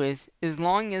going to do is, as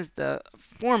long as the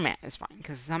format is fine,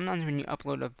 because sometimes when you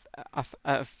upload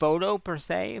a photo per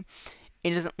se,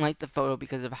 it doesn't like the photo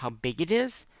because of how big it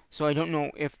is. So I don't know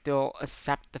if they'll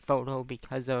accept the photo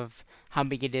because of how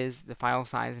big it is, the file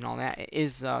size and all that. It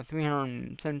is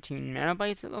 317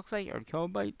 megabytes, it looks like, or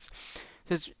kilobytes.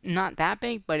 So it's not that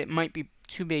big, but it might be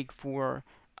too big for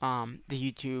the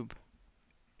YouTube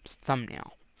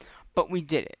thumbnail. But we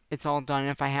did it. It's all done.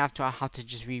 If I have to, I'll have to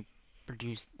just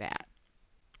reproduce that.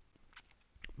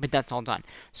 But that's all done.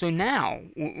 So now,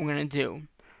 what we're going to do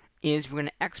is we're going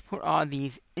to export all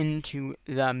these into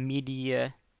the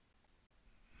media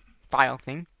file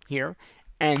thing here.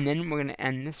 And then we're going to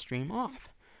end the stream off.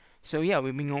 So yeah,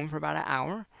 we've been going for about an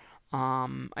hour.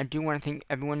 I do want to thank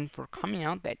everyone for coming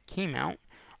out that came out.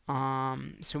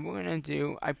 So what we're going to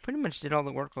do, I pretty much did all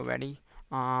the work already.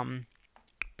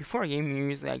 Before a game,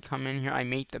 usually I come in here, I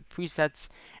make the presets,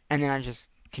 and then I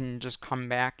can just come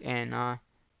back and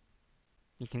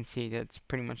you can see that's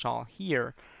pretty much all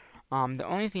here. The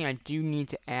only thing I do need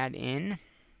to add in,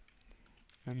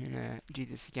 I'm going to do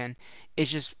this again,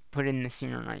 is just put in the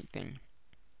senior night thing.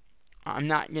 I'm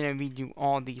not going to redo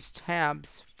all these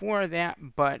tabs for that,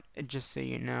 but just so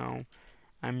you know,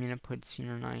 I'm going to put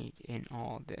senior night in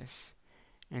all this.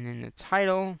 And then the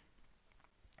title,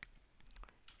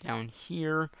 down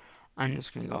here, I'm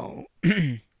just going to go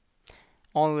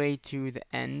all the way to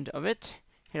the end of it,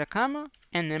 hit a comma,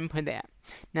 and then put that.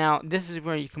 Now, this is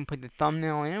where you can put the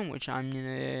thumbnail in, which I'm going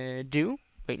to do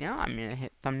right now. I'm going to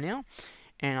hit thumbnail,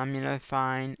 and I'm going to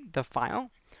find the file,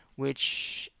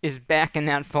 which is back in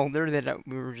that folder that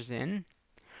we were just in.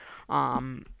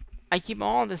 I keep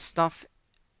all this stuff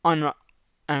on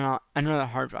another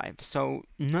hard drive, so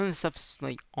none of the stuff's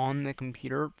like on the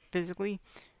computer physically.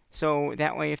 So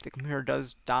that way, if the computer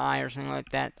does die or something like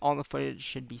that, all the footage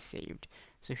should be saved.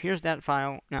 So here's that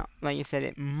file. Now, like I said,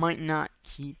 it might not,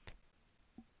 like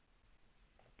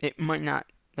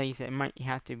I said, it might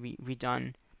have to be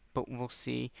redone, but we'll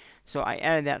see. So I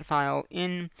added that file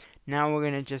in. Now we're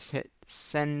going to just hit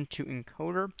send to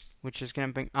encoder, which is going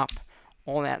to bring up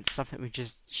all that stuff that we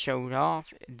just showed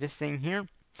off, this thing here.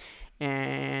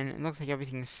 And it looks like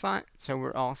everything is set, so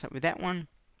we're all set with that one.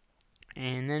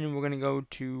 And then we're going to go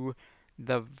to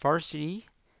the varsity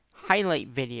highlight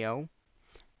video.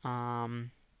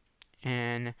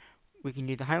 And we can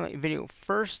do the highlight video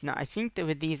first. Now, I think that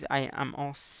with these, I'm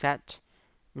all set.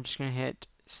 We're just going to hit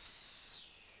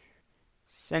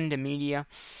send to media.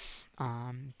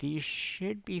 These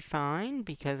should be fine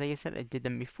because, like I said, I did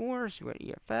them before. So we got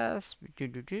EFS,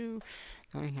 The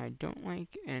only thing I don't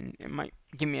like, and it might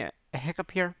give me a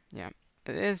hiccup here. Yeah,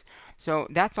 it is. So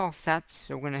that's all set.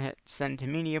 So we're gonna hit send to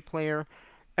media player.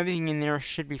 Everything in there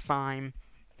should be fine.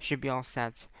 Should be all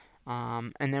set.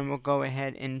 And then we'll go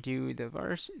ahead and do the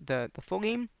full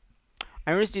game.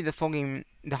 I always do the full game,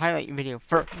 the highlight video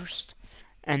first,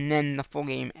 and then the full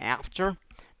game after,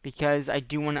 because I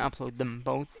do want to upload them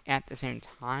both at the same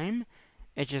time.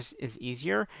 It just is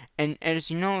easier. And as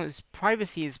you know,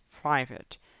 privacy is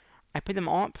private. I put them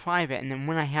all at private, and then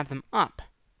when I have them up,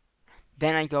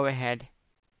 then I go ahead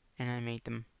and I make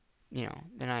them,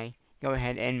 then I go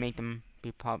ahead and make them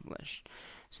be published.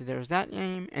 So there's that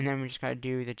name, and then we just gotta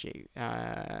do the JV.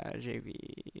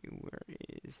 Where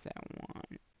is that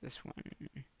one? This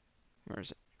one. Where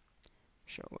is it?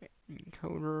 Show it.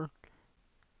 Encoder.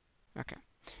 Okay.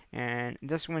 And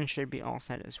this one should be all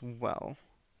set as well.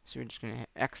 So we're just going to hit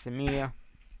X the media.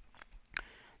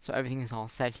 So everything is all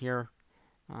set here.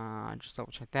 Just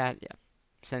double check that. Yeah.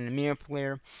 Send the media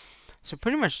player. So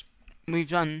pretty much we've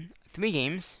done 3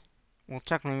 games. Well,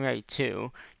 technically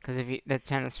 2, because if the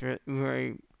tennis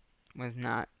really was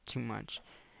not too much.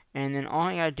 And then all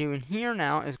I gotta do in here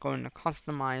now is go into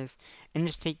customize and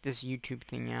just take this YouTube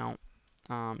thing out.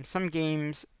 Some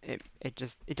games, it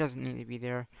doesn't need to be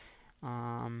there.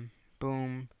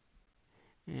 Boom.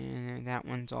 And that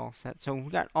one's all set. So we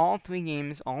got all 3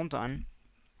 games all done.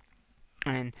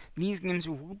 And these games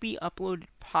will be uploaded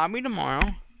probably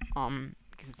tomorrow.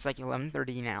 Because it's like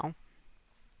 11:30 now.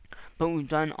 But we've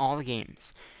done all the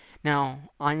games.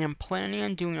 Now, I am planning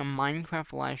on doing a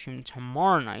Minecraft live stream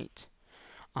tomorrow night.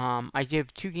 I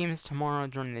give 2 games tomorrow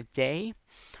during the day,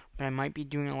 but I might be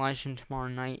doing a live stream tomorrow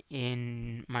night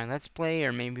in my Let's Play,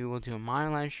 or maybe we'll do my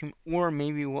live stream, or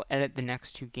maybe we'll edit the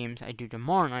next 2 games I do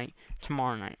tomorrow night.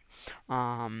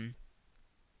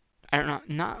 I don't know,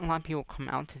 not a lot of people come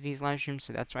out to these live streams,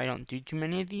 so that's why I don't do too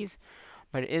many of these.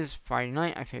 But it is Friday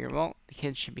night. I figure, well, the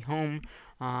kids should be home.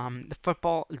 The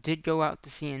football did go out to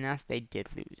CNS. They did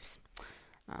lose.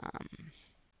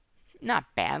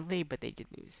 Not badly, but they did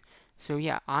lose. So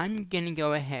yeah, I'm going to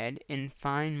go ahead and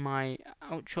find my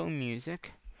outro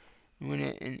music. I'm going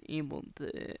to enable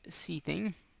the C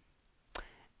thing.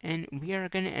 And we are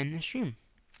going to end the stream.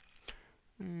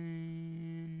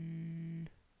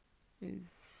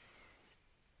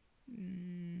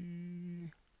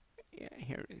 Yeah,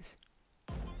 here it is.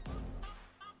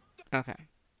 Okay.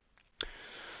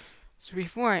 So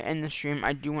before I end the stream,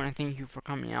 I do want to thank you for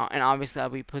coming out, and obviously I'll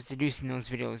be producing those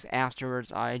videos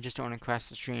afterwards. I just don't want to crash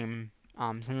the stream.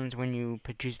 Sometimes when you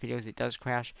produce videos, it does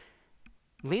crash.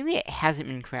 Lately, it hasn't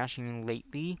been crashing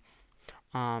lately,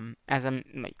 as I'm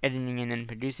like editing and then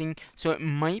producing. So it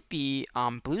might be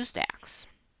BlueStacks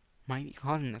might be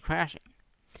causing the crashing.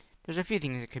 There's a few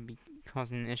things that could be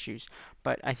causing issues,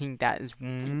 but I think that is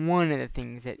one of the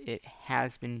things that it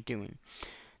has been doing.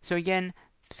 So again,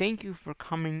 thank you for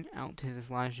coming out to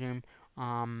this live stream.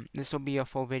 This will be a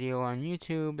full video on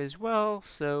YouTube as well.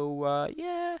 So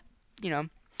yeah, you know.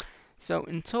 So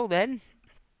until then,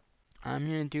 I'm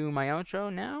gonna do my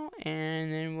outro now,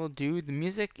 and then we'll do the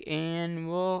music, and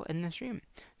we'll end the stream.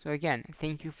 So again,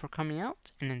 thank you for coming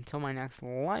out, and until my next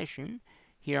live stream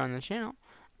here on the channel,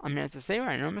 I'm gonna have to say what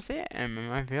I normally say, and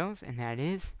my videos, and that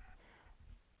is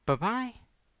bye-bye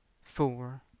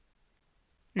for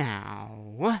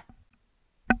now.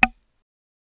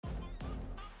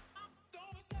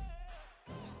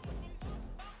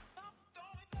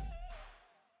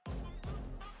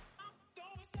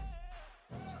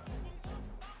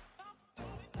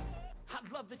 I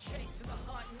love the chase and the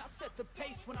hunt, and I set the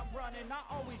pace when I'm running. I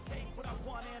always take what I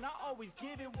want, and I always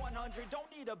give it 100.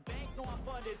 Don't need a bank, no, I'm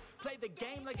funded. Play the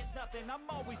game like it's nothing. I'm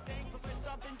always thankful for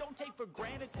something. Don't take for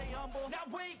granted, stay humble. Now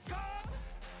wake up!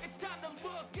 It's time to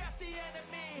look at the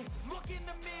enemy. Look in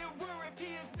the mirror if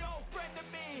he is no friend to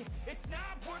me. It's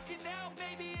not working out,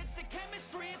 maybe it's the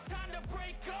chemistry. It's time to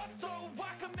break up so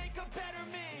I can make a